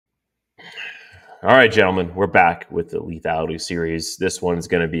All right, gentlemen, we're back with the lethality series. This one's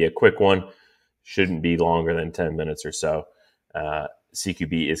going to be a quick one. Shouldn't be longer than 10 minutes or so.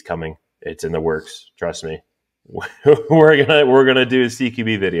 CQB is coming. It's in the works. Trust me. we're gonna do a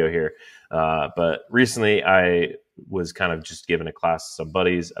CQB video here. But recently, I was kind of just giving a class to some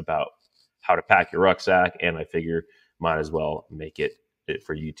buddies about how to pack your rucksack, and I figure might as well make it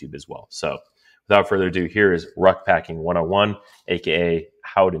for YouTube as well. So, without further ado, here is Ruck Packing 101, aka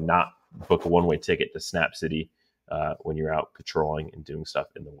how to not book a one-way ticket to Snap City when you're out patrolling and doing stuff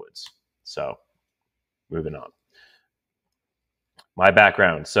in the woods. So, moving on. My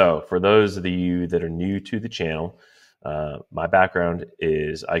background. So, for those of you that are new to the channel, my background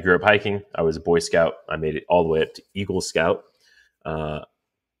is I grew up hiking. I was a Boy Scout. I made it all the way up to Eagle Scout.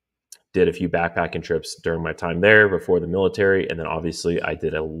 Did a few backpacking trips during my time there before the military, and then obviously I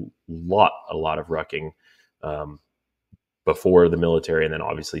did a lot of rucking before the military, and then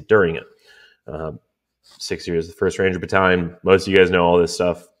obviously during it. 6 years, the 1st Ranger Battalion. Most of you guys know all this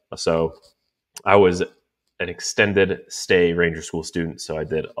stuff. So I was an extended stay Ranger School student, so I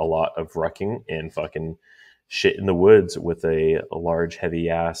did a lot of rucking and fucking shit in the woods with a large, heavy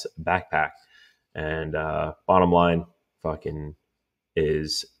ass backpack. And bottom line, fucking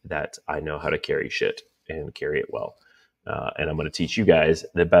is that I know how to carry shit and carry it well. And I'm going to teach you guys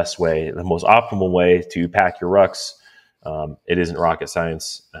the best way, the most optimal way to pack your rucks. It isn't rocket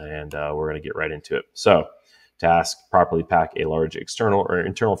science, and we're going to get right into it. So, task: properly pack a large external or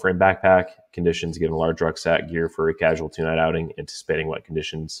internal frame backpack. Conditions: given a large rucksack, gear for a casual 2-night outing, anticipating wet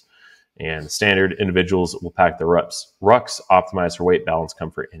conditions. And standard individuals will pack their rucks optimized for weight, balance,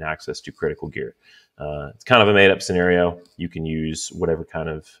 comfort, and access to critical gear. It's kind of a made-up scenario. You can use whatever kind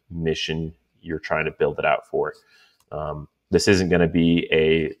of mission you're trying to build it out for. This isn't going to be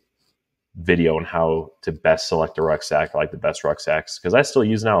a video on how to best select a rucksack, like the best rucksacks, because I still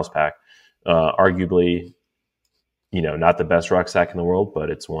use an Alice pack. Arguably, you know, not the best rucksack in the world, but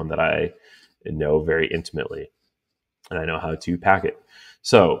it's one that I know very intimately, and I know how to pack it.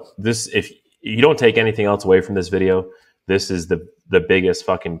 So this, if you don't take anything else away from this video, this is the biggest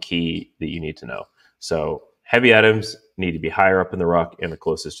fucking key that you need to know. So heavy items need to be higher up in the ruck and the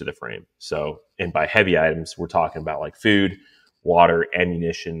closest to the frame. So, and by heavy items, we're talking about like food, water,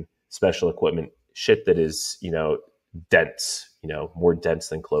 ammunition, special equipment, shit that is, you know, dense, you know, more dense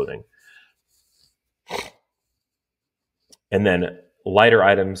than clothing. And then lighter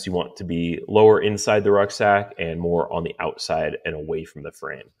items you want to be lower inside the rucksack and more on the outside and away from the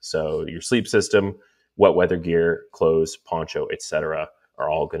frame. So your sleep system, wet weather gear, clothes, poncho, etc. are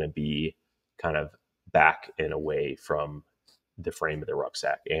all going to be kind of back and away from the frame of the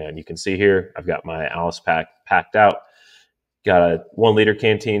rucksack. And you can see here, I've got my Alice pack packed out. Got a 1 liter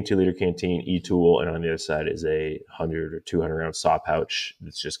canteen, 2 liter canteen, e-tool, and on the other side is a 100 or 200 ounce saw pouch.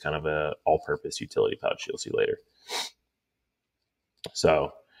 It's just kind of a all-purpose utility pouch you'll see later.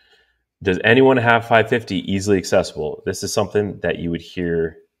 So, does anyone have 550 easily accessible? This is something that you would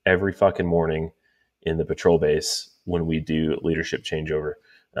hear every fucking morning in the patrol base when we do leadership changeover,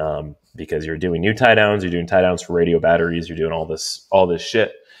 because you're doing new tie downs, you're doing tie downs for radio batteries, you're doing all this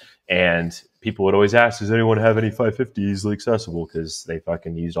shit, and people would always ask, does anyone have any 550 easily accessible? Because they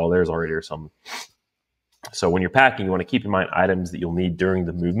fucking used all theirs already or something. So when you're packing, you want to keep in mind items that you'll need during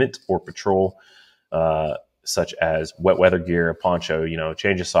the movement or patrol, such as wet weather gear, a poncho, you know,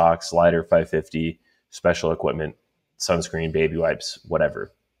 change of socks, lighter 550, special equipment, sunscreen, baby wipes,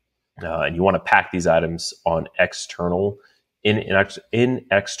 whatever. And you want to pack these items on external, in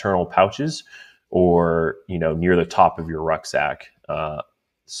external pouches, or, you know, near the top of your rucksack.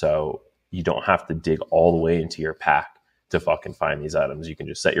 So you don't have to dig all the way into your pack to fucking find these items. You can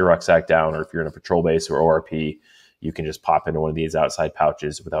just set your rucksack down, or if you're in a patrol base or ORP, you can just pop into one of these outside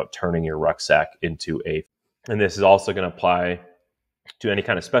pouches without turning your rucksack into a... And this is also going to apply to any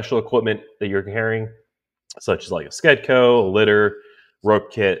kind of special equipment that you're carrying, such as like a Skedco, a litter,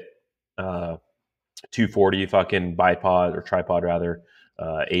 rope kit, 240 fucking bipod or tripod rather.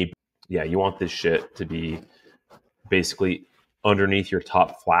 Yeah, you want this shit to be basically underneath your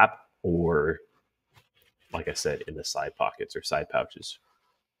top flap, or like I said, in the side pockets or side pouches.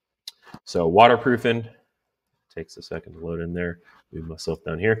 So waterproofing takes a second to load in there. Move myself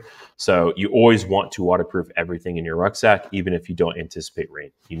down here. So you always want to waterproof everything in your rucksack, even if you don't anticipate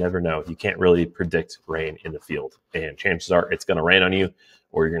rain. You never know. You can't really predict rain in the field, and chances are it's going to rain on you,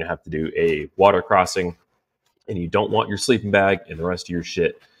 or you're going to have to do a water crossing, and you don't want your sleeping bag and the rest of your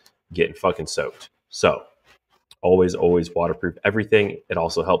shit getting fucking soaked. So always waterproof everything. It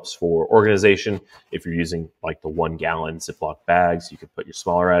also helps for organization. If you're using like the 1 gallon Ziploc bags, you can put your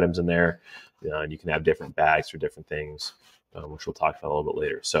smaller items in there, and you can have different bags for different things, which we'll talk about a little bit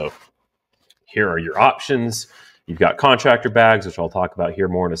later. So here are your options. You've got contractor bags, which I'll talk about here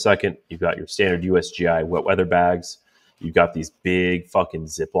more in a second. You've got your standard USGI wet weather bags. You've got these big fucking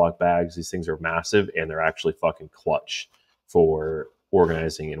Ziploc bags. These things are massive, and they're actually fucking clutch for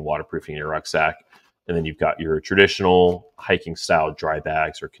organizing and waterproofing your rucksack. And then you've got your traditional hiking style dry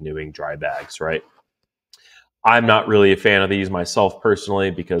bags or canoeing dry bags, right? I'm not really a fan of these myself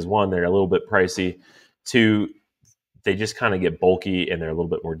personally because one, they're a little bit pricey. Two, they just kind of get bulky and they're a little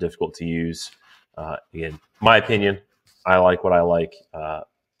bit more difficult to use. Again, my opinion, I like what I like.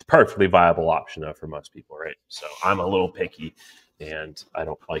 Perfectly viable option though for most people, right? So I'm a little picky and I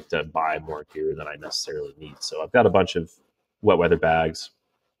don't like to buy more gear than I necessarily need. So I've got a bunch of wet weather bags.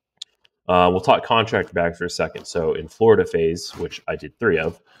 We'll talk contractor bags for a second. So in Florida phase, which I did 3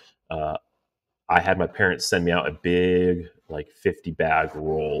 of, I had my parents send me out a big, like 50 bag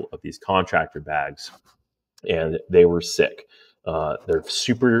roll of these contractor bags, and they were sick. They're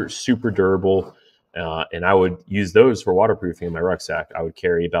super, super durable. And I would use those for waterproofing in my rucksack. I would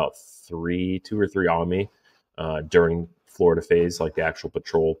carry about 2 or 3 on me during Florida phase, like the actual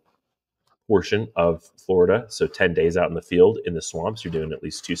patrol portion of Florida. So 10 days out in the field in the swamps, you're doing at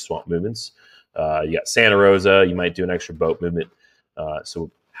least 2 swamp movements. You got Santa Rosa, you might do an extra boat movement.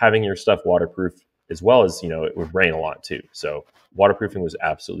 So having your stuff waterproof, as well as, it would rain a lot too. So waterproofing was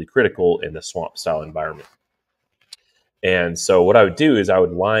absolutely critical in the swamp style environment. And so what I would do is I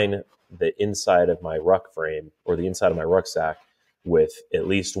would line the inside of my ruck frame or the inside of my rucksack with at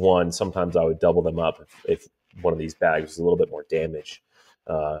least one. Sometimes I would double them up if one of these bags was a little bit more damaged.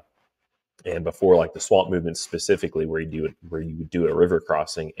 And before, like the swamp movements specifically, where you would do a river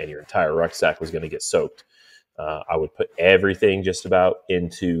crossing and your entire rucksack was going to get soaked, I would put everything just about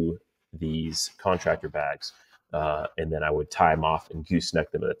into these contractor bags, and then I would tie them off and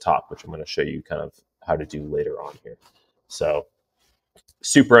gooseneck them at the top, which I'm going to show you kind of how to do later on here. So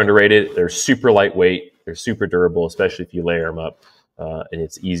super underrated. They're super lightweight. They're super durable, especially if you layer them up. And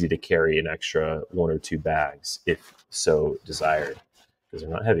it's easy to carry an extra 1 or 2 bags if so desired, because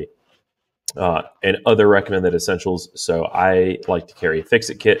they're not heavy. And other recommended essentials. So I like to carry a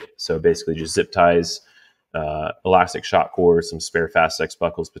fix-it kit. So basically just zip ties, elastic shock cord, some spare Fastex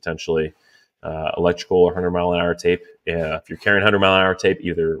buckles potentially, electrical or 100-mile-an-hour tape. If you're carrying 100-mile-an-hour tape,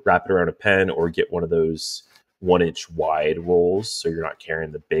 either wrap it around a pen or get one of those 1-inch wide rolls, so you're not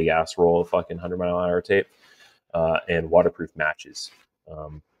carrying the big ass roll of fucking 100-mile-an-hour tape, and waterproof matches,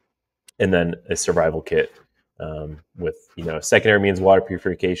 and then a survival kit with secondary means of water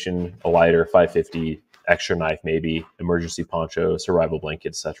purification, a lighter, 550, extra knife maybe, emergency poncho, survival blanket,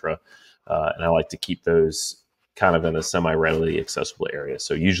 etc. And I like to keep those kind of in a semi-readily accessible area,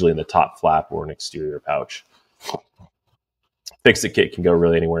 so usually in the top flap or an exterior pouch. Fix-it kit can go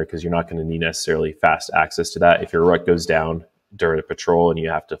really anywhere because you're not going to need necessarily fast access to that. If your ruck goes down during a patrol and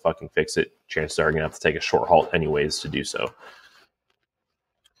you have to fucking fix it, chances are you're going to have to take a short halt anyways to do so.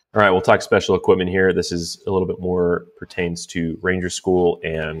 All right, we'll talk special equipment here. This is a little bit more pertains to ranger school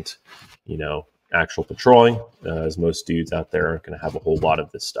and, actual patrolling, as most dudes out there aren't going to have a whole lot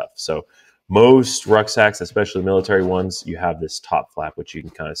of this stuff. So most rucksacks, especially military ones, you have this top flap, which you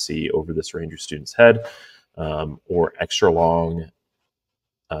can kind of see over this ranger student's head. Or extra long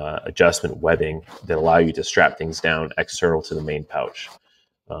adjustment webbing that allow you to strap things down external to the main pouch.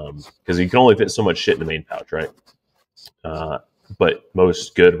 Because you can only fit so much shit in the main pouch, right? But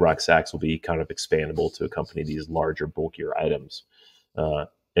most good rucksacks will be kind of expandable to accompany these larger, bulkier items.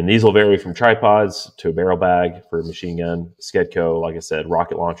 And these will vary from tripods to a barrel bag for a machine gun, Skedco, like I said,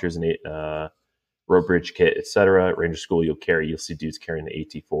 rocket launchers and rope bridge kit, etc. At Ranger School, you'll see dudes carrying the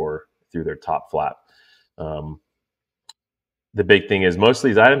AT4 through their top flap. The big thing is most of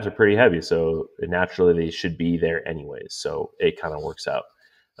these items are pretty heavy, so naturally they should be there anyways. So it kind of works out.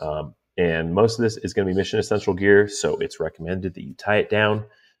 And most of this is going to be mission essential gear, so it's recommended that you tie it down.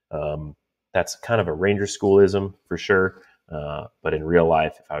 That's kind of a ranger schoolism for sure. But in real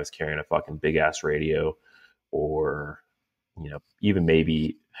life, if I was carrying a fucking big ass radio or, even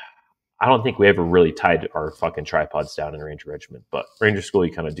maybe, I don't think we ever really tied our fucking tripods down in a ranger regiment, but ranger school,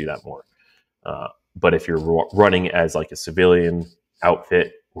 you kind of do that more. But if you're running as like a civilian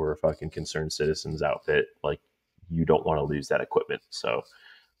outfit or a fucking concerned citizens outfit, like you don't want to lose that equipment. So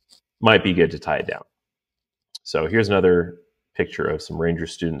might be good to tie it down. So here's another picture of some ranger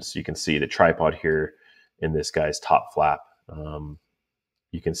students. You can see the tripod here in this guy's top flap.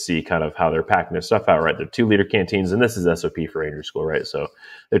 You can see kind of how they're packing their stuff out, right? They're 2-liter canteens, and this is SOP for ranger school, right? So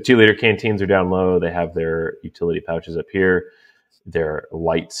their 2-liter canteens are down low. They have their utility pouches up here. Their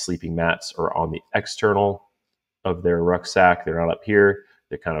light sleeping mats are on the external of their rucksack. They're not up here.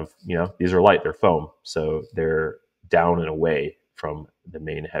 They're kind of, these are light, they're foam. So they're down and away from the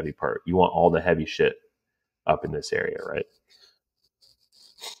main heavy part. You want all the heavy shit up in this area, right?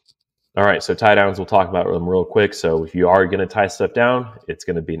 All right, so tie downs, we'll talk about them real quick. So if you are going to tie stuff down, it's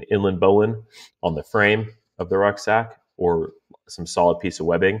going to be an inland bowline on the frame of the rucksack or some solid piece of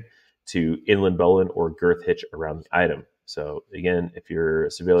webbing to inland bowline or girth hitch around the item. So again, if you're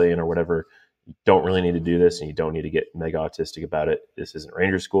a civilian or whatever, you don't really need to do this and you don't need to get mega autistic about it. This isn't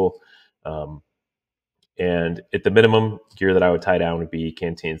Ranger School. And at the minimum, gear that I would tie down would be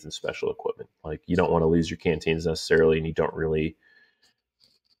canteens and special equipment. Like you don't want to lose your canteens necessarily, and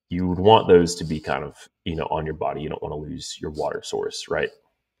you would want those to be kind of, on your body. You don't want to lose your water source, right?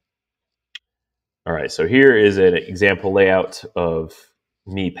 All right, so here is an example layout of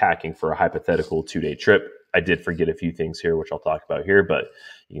me packing for a hypothetical 2-day trip. I did forget a few things here, which I'll talk about here, but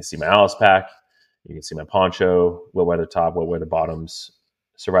you can see my Alice pack, you can see my poncho, wet weather top, wet weather bottoms,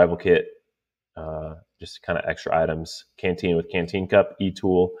 survival kit, just kind of extra items, canteen with canteen cup,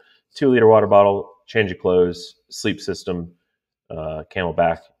 e-tool, 2-liter water bottle, change of clothes, sleep system,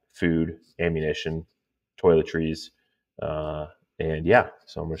 Camelback, food, ammunition, toiletries, and yeah,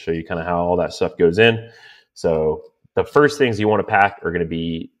 so I'm going to show you kind of how all that stuff goes in. So the first things you want to pack are going to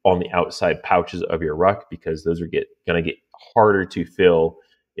be on the outside pouches of your ruck, because those are going to get harder to fill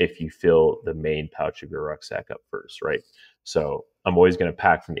if you fill the main pouch of your rucksack up first, right? So I'm always going to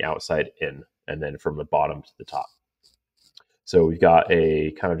pack from the outside in and then from the bottom to the top. So we've got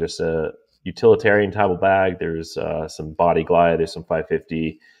a kind of just a utilitarian type of bag. There's some body glide, there's some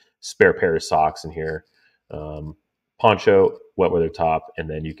 550, spare pair of socks in here, poncho, wet weather top, and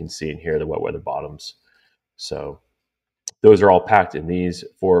then you can see in here the wet weather bottoms. So those are all packed in these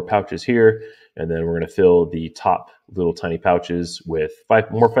 4 pouches here, and then we're going to fill the top little tiny pouches with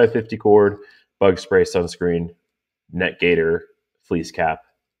more 550 cord, bug spray, sunscreen, net gaiter, fleece cap,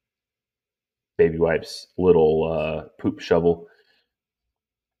 baby wipes, little poop shovel.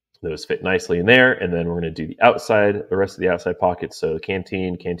 Those fit nicely in there, and then we're going to do the rest of the outside pockets. So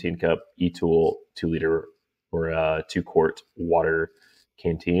canteen cup, e-tool, 2-liter or 2-quart water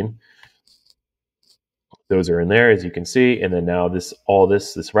canteen. Those are in there, as you can see. And then now this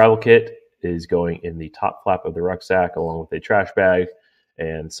survival kit is going in the top flap of the rucksack, along with a trash bag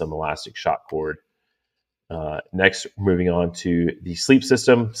and some elastic shock cord. Next, moving on to the sleep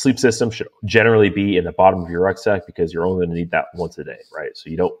system. Sleep system should generally be in the bottom of your rucksack because you're only going to need that once a day, right? So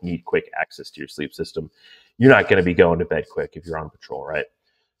you don't need quick access to your sleep system. You're not going to be going to bed quick if you're on patrol, right?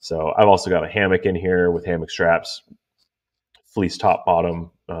 So I've also got a hammock in here with hammock straps, fleece top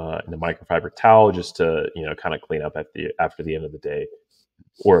bottom, and a microfiber towel just to, kind of clean up after the end of the day.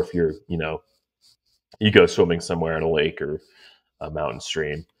 Or if you're, you go swimming somewhere in a lake or a mountain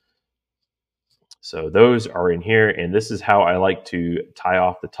stream. So those are in here, and this is how I like to tie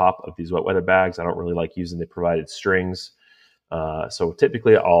off the top of these wet weather bags. I don't really like using the provided strings. So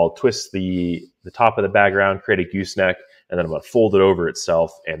typically I'll twist the top of the bag around, create a gooseneck, and then I'm going to fold it over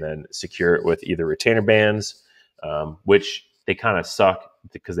itself and then secure it with either retainer bands, which they kind of suck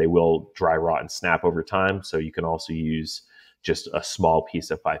because they will dry rot and snap over time. So you can also use just a small piece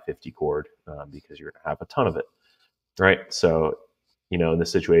of 550 cord because you're going to have a ton of it, right? So in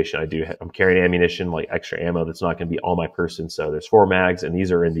this situation, I'm carrying ammunition, like extra ammo that's not going to be on my person. So there's 4 mags, and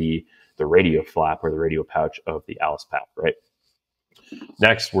these are in the radio flap or the radio pouch of the Alice pack, right?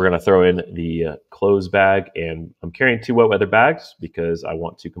 Next, we're going to throw in the clothes bag, and I'm carrying 2 wet weather bags because I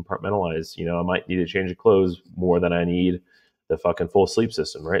want to compartmentalize. I might need to change of clothes more than I need the fucking full sleep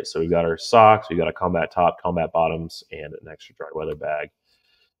system, right? So we've got our socks, we've got a combat top, combat bottoms, and an extra dry weather bag.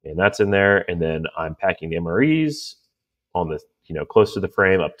 And that's in there. And then I'm packing the MREs on the close to the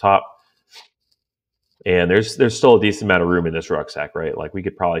frame up top. And there's still a decent amount of room in this rucksack, right? Like we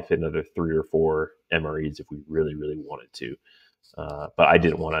could probably fit another 3 or 4 MREs if we really, really wanted to. But I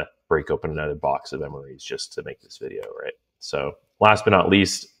didn't want to break open another box of MREs just to make this video, right? So last but not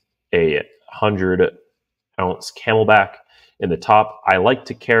least, a 100-ounce Camelback in the top. I like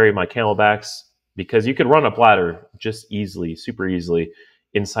to carry my Camelbacks because you could run up ladder just easily, super easily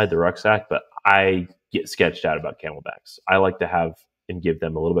inside the rucksack, but I get sketched out about Camelbacks. I like to have and give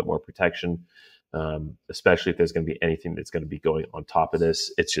them a little bit more protection, especially if there's going to be anything that's going to be going on top of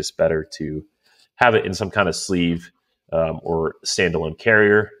this. It's just better to have it in some kind of sleeve or standalone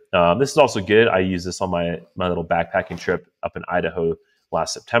carrier. This is also good. I used this on my little backpacking trip up in Idaho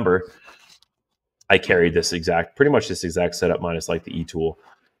last September. I carried pretty much this exact setup minus like the e-tool.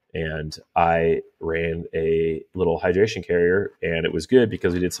 And I ran a little hydration carrier, and it was good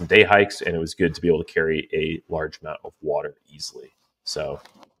because we did some day hikes, and it was good to be able to carry a large amount of water easily. So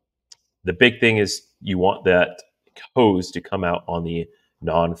the big thing is you want that hose to come out on the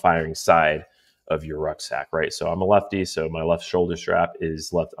non-firing side of your rucksack, right? So I'm a lefty, so my left shoulder strap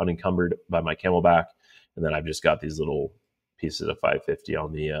is left unencumbered by my Camelback, and then I've just got these little pieces of 550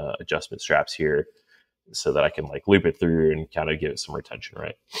 on the adjustment straps here, so that I can like loop it through and kind of give it some retention,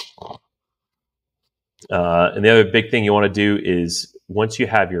 right? And the other big thing you want to do is once you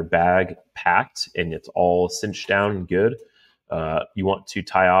have your bag packed and it's all cinched down and good, you want to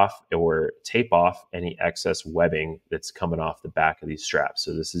tie off or tape off any excess webbing that's coming off the back of these straps.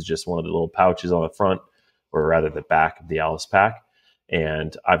 So this is just one of the little pouches on the front, or rather the back of the Alice pack.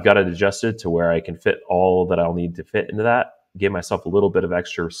 And I've got it adjusted to where I can fit all that I'll need to fit into that, give myself a little bit of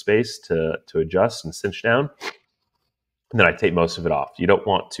extra space to adjust and cinch down. And then I take most of it off. You don't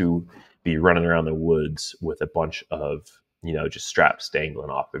want to be running around the woods with a bunch of, just straps dangling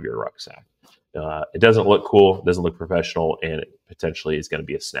off of your rucksack. It doesn't look cool, it doesn't look professional, and it potentially is going to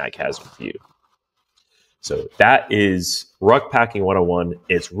be a snag hazard for you. So that is Ruck Packing 101.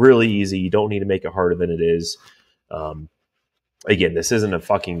 It's really easy. You don't need to make it harder than it is. Again, this isn't a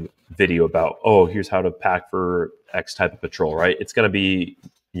fucking video about, oh, here's how to pack for X type of patrol, right? It's going to be,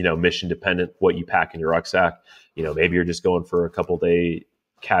 mission dependent, what you pack in your rucksack. Maybe you're just going for a couple-day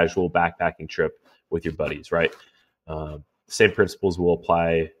casual backpacking trip with your buddies, right? Same principles will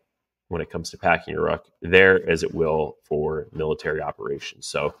apply when it comes to packing your ruck there as it will for military operations.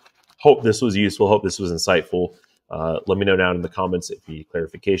 So hope this was useful. Hope this was insightful. Let me know down in the comments if you need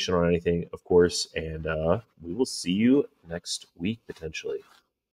clarification on anything, of course, and we will see you next week, potentially.